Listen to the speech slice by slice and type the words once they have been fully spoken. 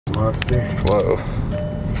Monster. Whoa.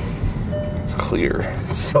 It's clear.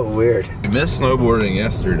 It's so weird. We missed snowboarding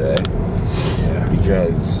yesterday. Yeah.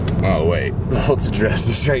 Because, oh wait, let's address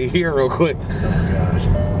this right here real quick. Oh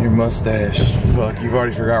god. Your mustache. Fuck, you've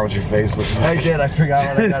already forgot what your face looks like. I did, I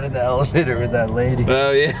forgot when I got in the elevator with that lady.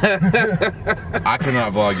 Oh yeah. I could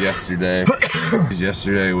not vlog yesterday.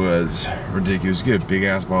 Yesterday was ridiculous. Get a big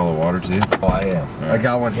ass bottle of water too. Oh, I am. I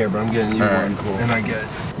got one here, but I'm getting you one. Cool. And I get it.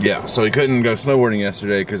 Yeah, so we couldn't go snowboarding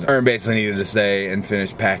yesterday because Aaron basically needed to stay and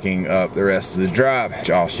finish packing up the rest of the drop, which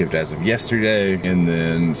all shipped as of yesterday. And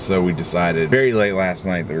then, so we decided very late last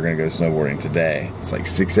night that we're gonna go snowboarding today. It's like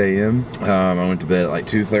 6 a.m. I went to bed at like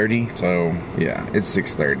 2:30. So yeah, it's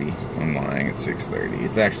 6:30. I'm lying, it's 6:30.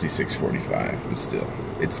 It's actually 6:45, but still,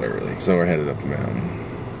 it's early. So we're headed up the mountain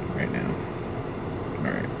right now. All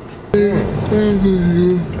right.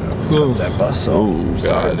 Oh, that bus. Oh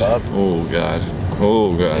Sorry, God. Bob. Oh God.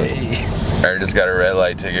 Oh God. Hey. I just got a red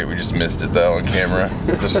light ticket. We just missed it though on camera.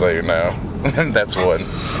 Just so you know. That's one.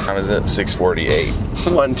 How is it? 6:48.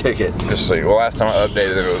 One ticket. Just so you, well, last time I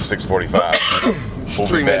updated it, it was 6:45. We'll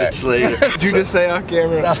 3 minutes later. Did you just say on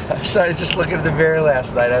camera? No, so I was just looking at the beard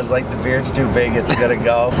last night. I was like, the beard's too big, it's gonna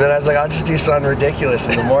go. Then I was like, I'll just do something ridiculous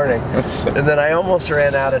in the morning. And then I almost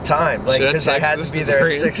ran out of time. Like, because I had to be there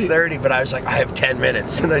at 6:30, but I was like, I have 10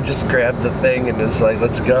 minutes. And I just grabbed the thing and was like,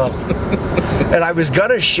 let's go. And I was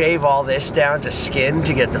gonna shave all this down to skin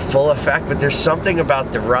to get the full effect, but there's something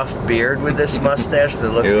about the rough beard with this mustache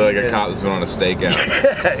that looks like a cop that's been on a stakeout.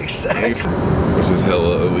 Yeah, exactly. Which is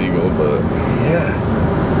hella illegal, but... Yeah.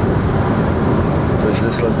 Does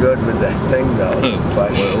this look good with the thing though? Is the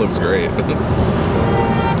question. Well, it looks great.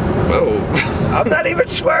 Oh. I'm not even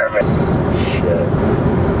swerving. Shit.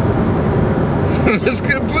 I'm just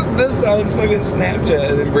gonna put this on fucking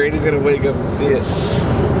Snapchat and then Brady's gonna wake up and see it.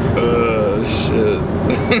 Oh shit.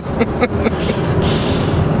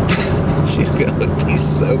 She's gonna be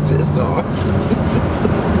so pissed off.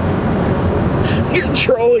 You're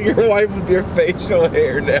trolling your wife with your facial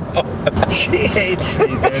hair now. She hates me,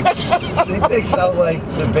 dude. She thinks I'm like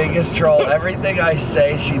the biggest troll. Everything I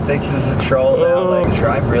say, she thinks is a troll now. Like,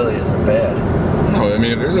 drive really isn't bad. No, I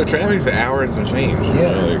mean, there's no traffic, it's an hour and some change. Yeah.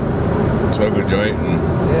 You know, like, smoke a joint and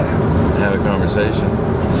have a conversation.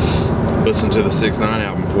 Listen to the 6ix9ine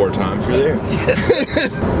album 4 times. You're there.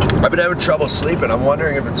 I've been having trouble sleeping. I'm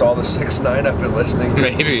wondering if it's all the 6ix9ine I've been listening to.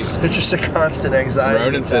 Maybe. It's just a constant anxiety.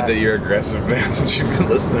 Ronan said that you're aggressive now since you've been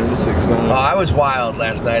listening to 6ix9ine. Oh, I was wild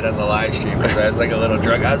last night on the live stream because I was like a little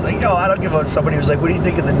drunk. I was like, yo, I don't give a... Somebody was like, what do you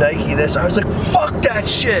think of the Nike this? I was like, fuck that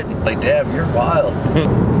shit. Like, damn, you're wild.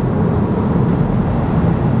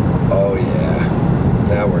 Oh, yeah.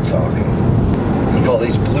 Now we're talking. You call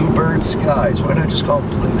these bluebird skies. Why not just call them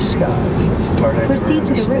blue skies? That's the part I never Proceed to the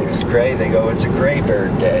understand. route. It's gray. They go, it's a gray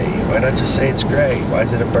bird day. Why not just say it's gray? Why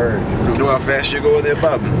is it a bird? You know how fast you go there,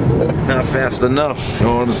 Bob? Not fast enough. You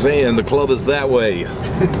know what I'm saying? The club is that way.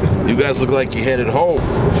 You guys look like you headed home.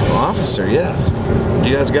 Well, officer, yes.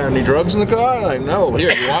 You guys got any drugs in the car? Like, no.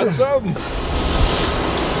 Here, you want some?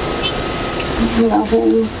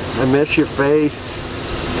 I miss your face.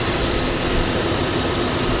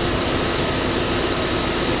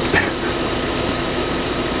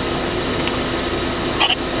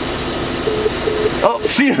 Oh,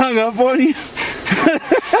 she hung up on you?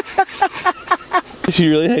 Did she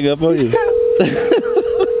really hang up on you?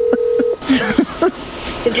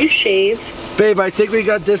 Did you shave? Babe, I think we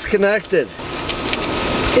got disconnected.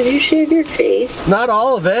 Did you shave your face? Not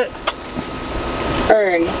all of it.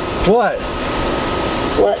 Ern, What?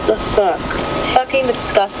 what the fuck? Fucking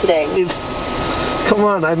disgusting. Come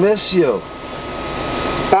on, I miss you.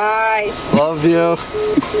 Bye. Love you.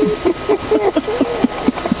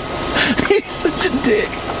 You're such a dick.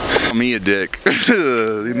 Me a dick.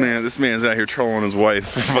 Man, this man's out here trolling his wife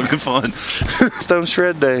for fucking fun. Stone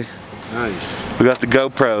Shred Day. Nice. We got the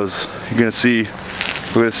GoPros. You're gonna see.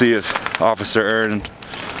 We're gonna see if Officer Ern.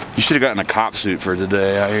 You should have gotten a cop suit for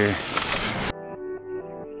today out here.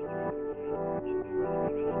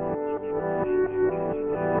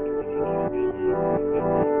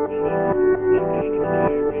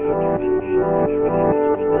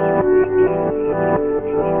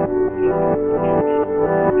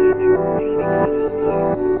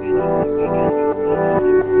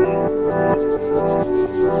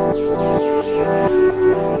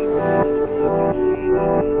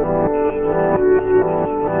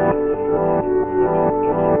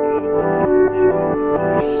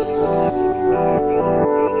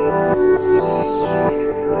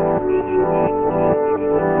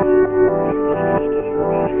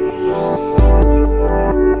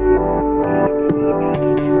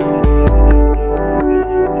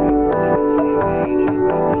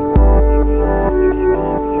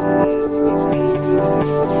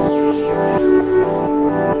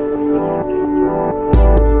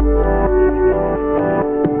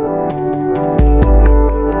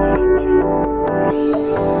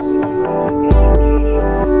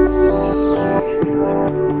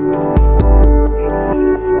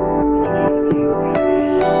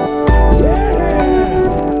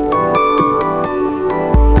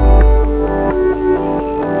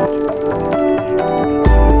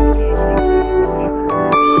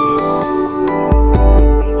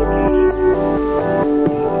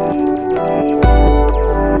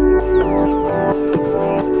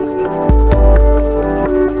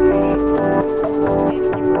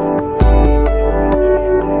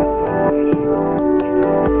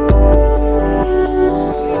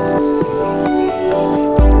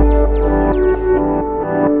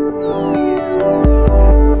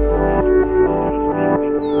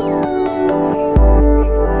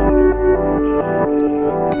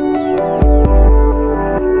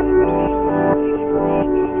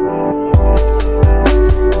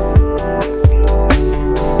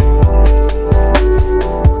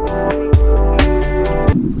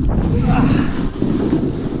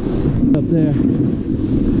 there.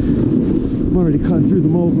 I'm already cutting through the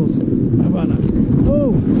moguls. How about now?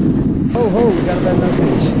 Oh! Oh, ho, we gotta bend those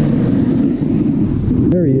knees.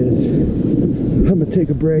 There he is. I'm gonna take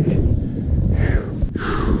a break.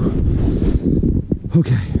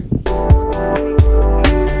 Okay.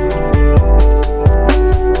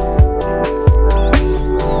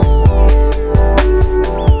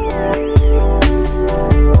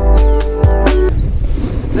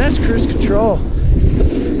 That's cruise control.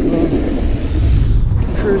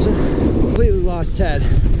 Cruising. Completely lost Ted,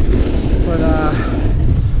 but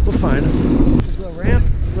we'll find him. Just a little ramp, a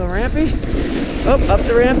little rampy. Oh, up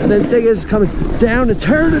the ramp, and then the thing is coming down and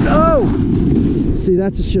turning. Oh! See,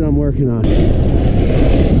 that's the shit I'm working on.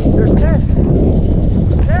 There's Ted.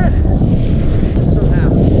 There's Ted. Somehow.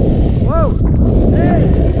 Whoa!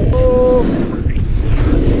 Hey! Oh!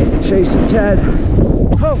 Chasing Ted.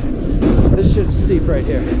 Oh! This shit is steep right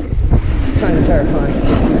here. It's kind of terrifying.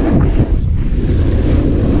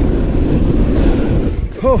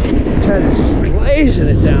 Oh, Ted is just blazing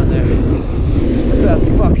it down there. About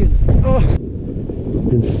to fucking, oh,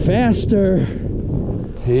 and faster.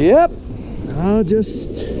 Yep, I'll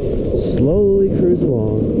just slowly cruise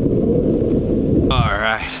along. All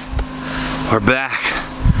right, we're back.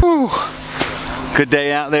 Whew. Good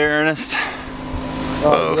day out there, Ernest.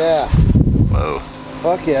 Oh, yeah. Whoa.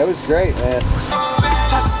 Fuck yeah, it was great, man.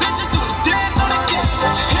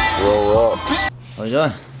 Roll up. What are you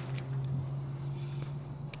doing?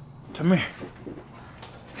 Come here.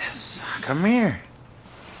 Yes, come here.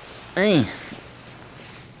 Hey,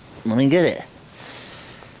 let me get it.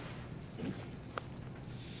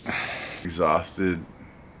 Exhausted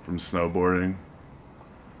from snowboarding,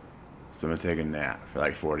 so I'm gonna take a nap for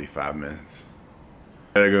like 45 minutes.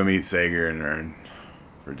 Gotta go meet Sager and Ern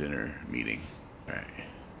for dinner meeting. All right.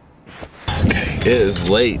 Okay, it is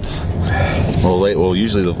late. Well,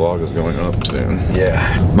 usually the vlog is going up soon.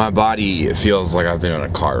 Yeah. My body feels like I've been in a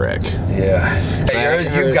car wreck. Yeah. Hey,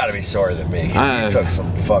 you've got to be sore than me. You took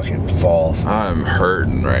some fucking falls. I'm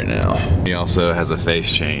hurting right now. He also has a face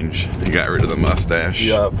change. He got rid of the mustache.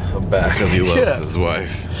 Yup, I'm back. Because he loves his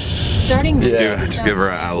wife. Starting Just give her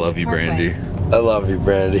a I love you, Brandy. I love you,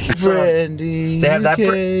 Brandy. Brandy, they have that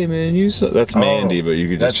and you saw that's Mandy, but you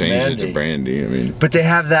could just change it to Brandy. I mean, but they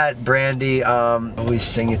have that Brandy. Always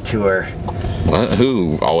sing it to her. What?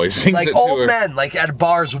 Who always sings like it to her? Like old men, like at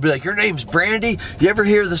bars, will be like, "Your name's Brandy. You ever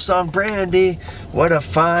hear the song Brandy? What a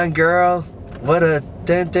fine girl. What a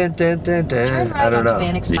dun dun dun dun dun." I don't know.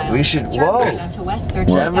 We should. Whoa.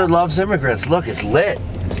 Denver loves immigrants. Look, it's lit.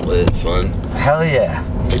 It's lit, son. Hell yeah.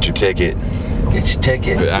 Get your ticket. Get your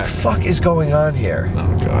ticket. What the fuck is going on here?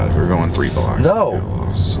 Oh god, we're going 3 blocks. No.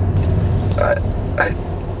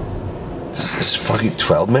 This is fucking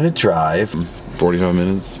 12-minute drive. 45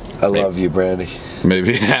 minutes. I love you, Brandy.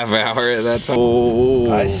 Maybe a half hour at that time.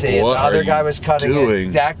 Oh, I see it. The other guy was cutting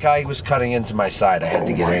in. That guy was cutting into my side. I had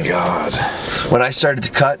to get in. Oh my god. When I started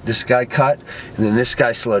to cut, this guy cut, and then this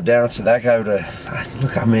guy slowed down, so that guy would have...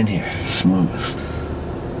 Look, I'm in here. Smooth.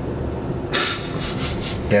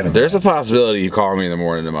 There's a possibility you call me in the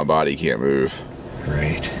morning and my body can't move.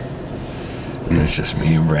 Great. And it's just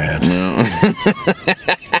me and Brad. No.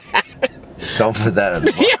 Don't put that in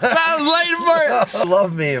the box. Yes, I was waiting for it. I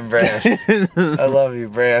love me and Brad. I love you,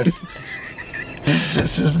 Brad.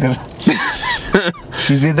 This is gonna...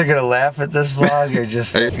 She's either gonna laugh at this vlog or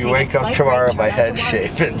just, if you wake up tomorrow, my head's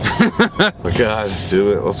shaking. Oh god,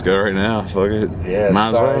 do it. Let's go right now. Fuck it. Yeah, might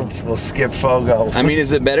as well. We'll skip Fogo. I mean,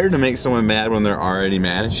 is it better to make someone mad when they're already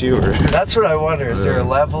mad at you? Or? That's what I wonder. Is there a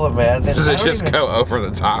level of madness? Does it just go over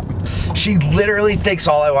the top? She literally thinks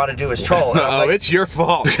all I want to do is troll. Oh, like, it's your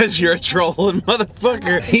fault because you're a trolling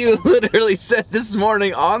motherfucker. You literally said this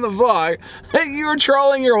morning on the vlog that you were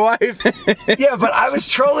trolling your wife. Yeah, but I was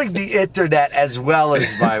trolling the internet as well as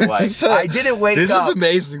my wife. So, I didn't wake up. This is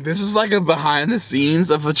amazing. This is like a behind the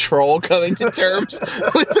scenes of a troll coming to terms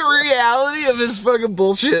with the reality of his fucking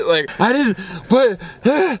bullshit. Like, I didn't, but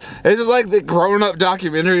it's just like the grown-up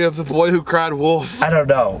documentary of the boy who cried wolf. I don't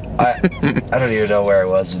know. I don't even know where I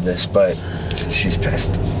was with this, but she's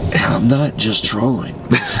pissed. I'm not just trolling.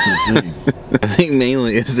 That's the thing. I think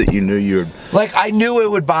mainly is that you knew you were... Like, I knew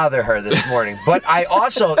it would bother her this morning, but I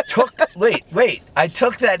also took... Wait. I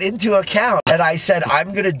took that into account, and I said,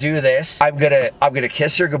 I'm gonna do this. I'm gonna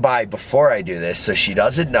kiss her goodbye before I do this, so she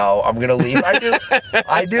doesn't know. I'm gonna leave.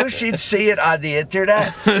 I knew she'd see it on the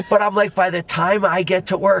internet, but I'm like, by the time I get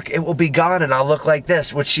to work, it will be gone, and I'll look like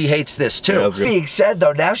this, which she hates this too. Yeah, being said,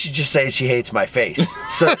 though, now she's just saying she hates my face.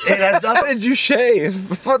 So it has nothing... How did you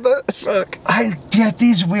shave? What the fuck? I get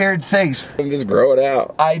these weird things. Just grow it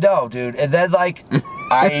out. I know, dude. And then, like,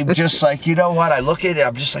 I'm just like, you know what? I look at it,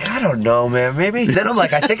 I'm just like, I don't know, man. Maybe. Then I'm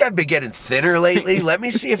like, I think I've been getting thinner lately. Let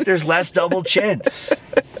me see if there's less double chin.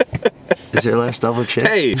 Is there less double chin?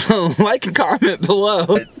 Hey, like and comment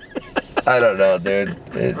below. I don't know, dude.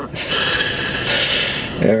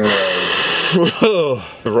 Whoa,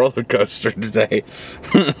 the roller coaster today.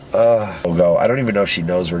 Fogo. I don't even know if she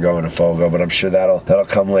knows we're going to Fogo, but I'm sure that'll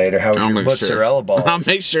come later. How was your mozzarella balls? I'll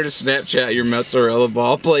make sure to Snapchat your mozzarella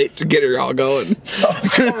ball plate to get her all going. Oh,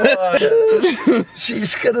 come on.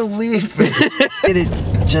 She's gonna leave me. Did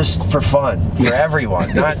it just for fun, for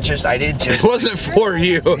everyone, not just. I didn't just. It wasn't for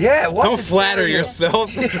you. Yeah, it wasn't. Don't flatter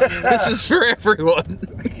yourself. This is for everyone.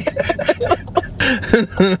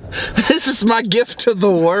 This is my gift to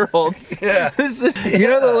the world. Yeah. You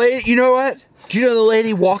know the lady, you know what? Do you know the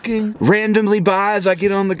lady walking randomly by as I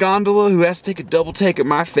get on the gondola who has to take a double take at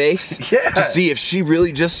my face? Yeah. To see if she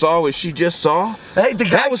really just saw what she just saw? Hey, the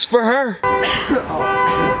guy that was for her.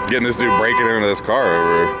 Getting this dude breaking into this car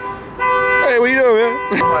over here. Hey, what you doing, man?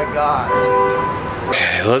 Oh my God.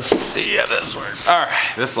 Okay, let's see how this works. All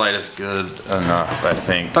right, this light is good enough, I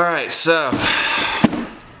think. All right, so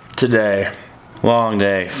today, long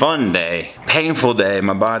day, fun day, painful day.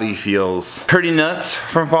 My body feels pretty nuts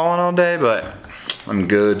from falling all day, but I'm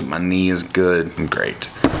good. My knee is good. I'm great.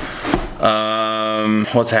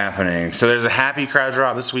 What's happening? So there's a happy crowd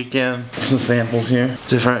drop this weekend. Some samples here.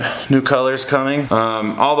 Different new colors coming.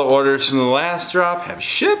 All the orders from the last drop have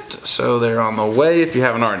shipped, so they're on the way if you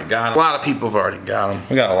haven't already got them. A lot of people have already got them.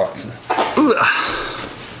 We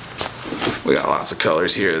got lots of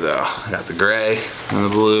colors here though. I got the gray and the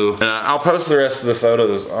blue. And I'll post the rest of the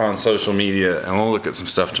photos on social media and we'll look at some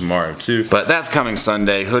stuff tomorrow too. But that's coming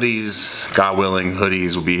Sunday. Hoodies, God willing,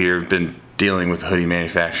 hoodies will be here. Been dealing with the hoodie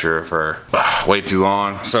manufacturer for way too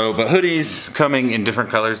long. So, but hoodies coming in different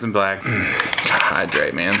colors than black. Gotta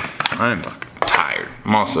hydrate, man. I'm fucking tired.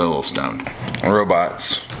 I'm also a little stoned.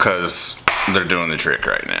 Robots, because they're doing the trick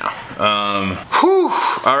right now.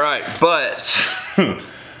 All right, but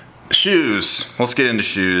shoes. Let's get into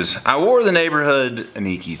shoes. I wore the neighborhood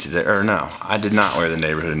Aniki today, or no, I did not wear the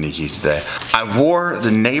neighborhood Aniki today. I wore the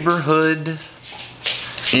neighborhood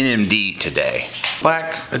NMD today.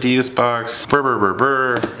 Black Adidas box,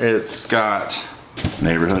 It's got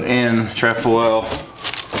neighborhood and trefoil.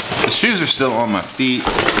 The shoes are still on my feet.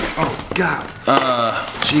 Oh God,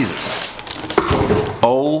 Jesus.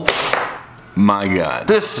 Oh my God.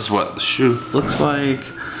 This is what the shoe looks like.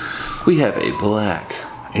 We have a black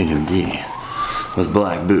NMD with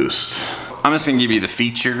black boost. I'm just gonna give you the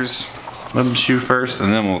features of the shoe first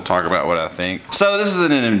and then we'll talk about what I think. So this is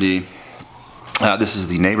an NMD. This is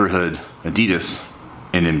the neighborhood Adidas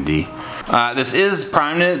NMD. This is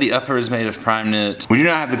prime knit. The upper is made of prime knit. We do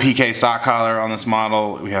not have the PK sock collar on this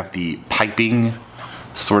model. We have the piping,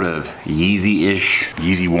 sort of Yeezy-ish,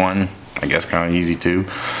 Yeezy 1, I guess kind of Yeezy 2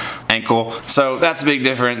 ankle. So that's a big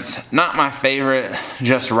difference. Not my favorite,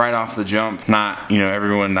 just right off the jump. Not, you know,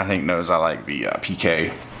 everyone I think knows I like the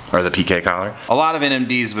PK or the PK collar. A lot of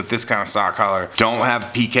NMDs with this kind of sock collar don't have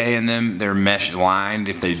PK in them. They're mesh lined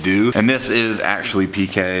if they do. And this is actually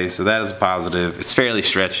PK, so that is a positive. It's fairly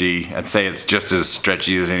stretchy. I'd say it's just as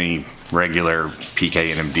stretchy as any regular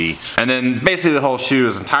PK NMD. And then basically the whole shoe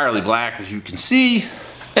is entirely black, as you can see.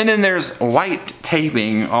 And then there's white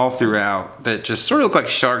taping all throughout that just sort of look like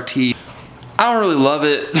shark teeth. I don't really love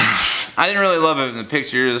it. I didn't really love it in the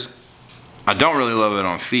pictures. I don't really love it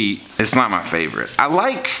on feet. It's not my favorite. I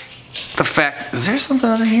like the fact, is there something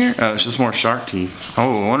under here? Oh, it's just more shark teeth.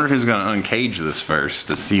 Oh, I wonder who's gonna uncage this first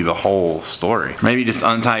to see the whole story. Maybe just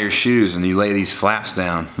untie your shoes and you lay these flaps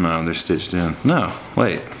down. No, they're stitched in. No,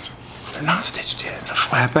 wait, they're not stitched in. A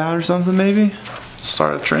flap out or something maybe?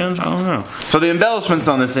 Start a trend? I don't know. So the embellishments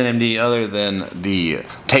on this NMD, other than the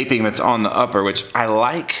taping that's on the upper, which I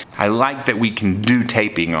like that we can do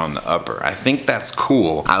taping on the upper. I think that's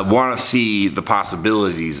cool. I want to see the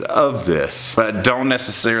possibilities of this, but I don't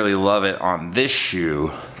necessarily love it on this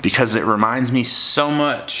shoe because it reminds me so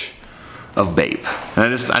much of Bape. And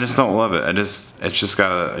I just don't love it. It's just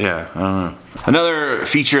got a, yeah, I don't know. Another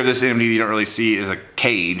feature of this NMD you don't really see is a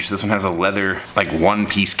cage. This one has a leather, like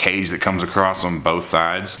one-piece cage that comes across on both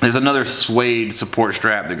sides. There's another suede support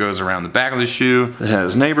strap that goes around the back of the shoe that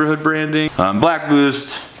has neighborhood branding, black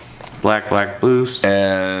boost, black boost,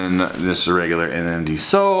 and this regular NMD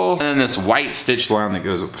sole, and then this white stitch line that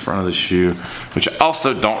goes up the front of the shoe, which I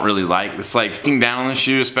also don't really like. It's like looking down on the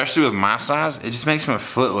shoe, especially with my size, it just makes my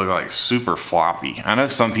foot look like super floppy. I know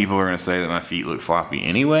some people are gonna say that my feet look floppy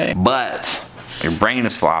anyway, but your brain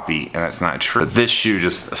is floppy and that's not true. But this shoe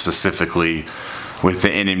just specifically with the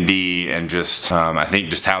NMD and just, I think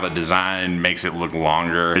just how the design makes it look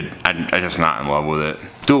longer. I'm just not in love with it.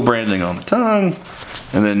 Dual branding on the tongue,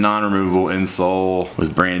 and then non-removable insole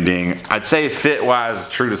with branding. I'd say fit-wise,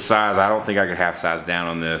 true to size, I don't think I could half size down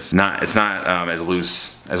on this. It's not as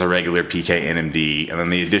loose as a regular PK NMD, and then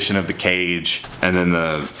the addition of the cage, and then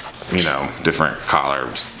the, you know, different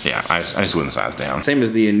collars. Yeah, I just wouldn't size down. Same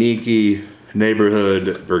as the Aniki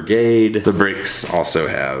Neighborhood Brigade. The brakes also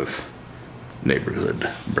have neighborhood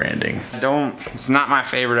branding. It's not my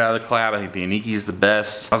favorite out of the collab. I think the Aniki is the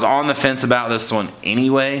best. I was on the fence about this one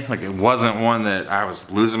anyway. Like, it wasn't one that I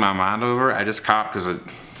was losing my mind over. I just copped because it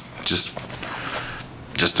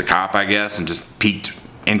just a cop, I guess, and just piqued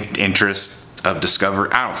interest of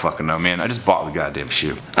discovery. I don't fucking know, man. I just bought the goddamn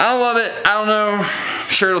shoe. I don't love it. I don't know. I'm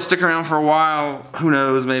sure it'll stick around for a while. Who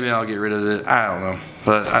knows? Maybe I'll get rid of it. I don't know.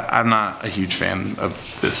 But I'm not a huge fan of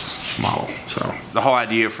this model. So the whole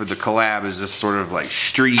idea for the collab is just sort of like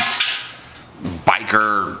street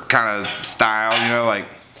biker kind of style, you know, like,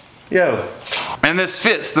 yo. And this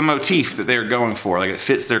fits the motif that they're going for. Like, it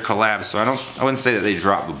fits their collab, so I wouldn't say that they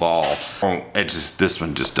dropped the ball. This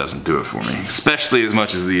one just doesn't do it for me. Especially as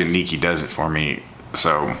much as the Aniki does it for me.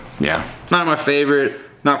 So, yeah. Not my favorite,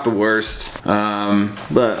 not the worst.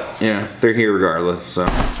 But, yeah, they're here regardless, so.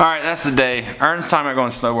 Alright, that's the day. Ern's talking about going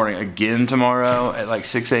snowboarding again tomorrow at like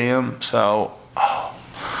 6 a.m. So,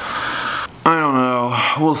 I don't know.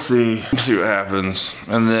 We'll see. We'll see what happens.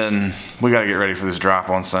 And then we gotta get ready for this drop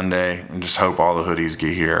on Sunday and just hope all the hoodies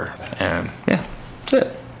get here. And yeah, that's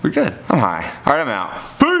it. We're good. I'm high. All right, I'm out.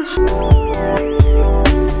 Peace.